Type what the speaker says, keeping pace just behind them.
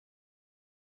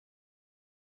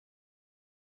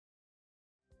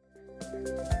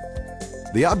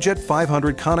The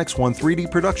Objet500 Connex1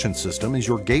 3D production system is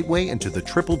your gateway into the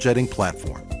triple jetting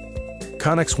platform.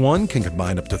 Connex1 can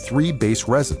combine up to 3 base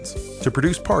resins to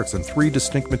produce parts in 3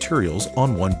 distinct materials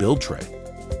on one build tray,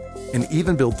 and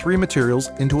even build 3 materials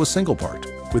into a single part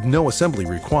with no assembly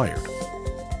required.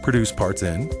 Produce parts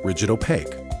in rigid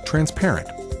opaque, transparent,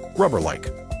 rubber-like,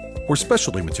 or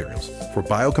specialty materials for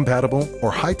biocompatible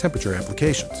or high-temperature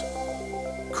applications.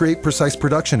 Create precise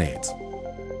production aids,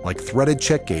 like threaded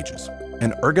check gauges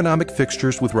and ergonomic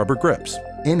fixtures with rubber grips,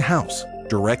 in-house,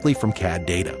 directly from CAD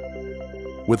data.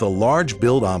 With a large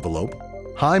build envelope,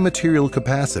 high material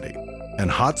capacity,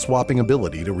 and hot swapping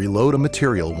ability to reload a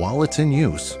material while it's in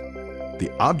use,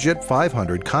 the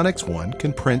Objet500 Connex1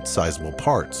 can print sizable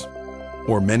parts,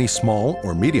 or many small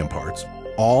or medium parts,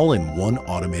 all in one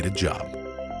automated job.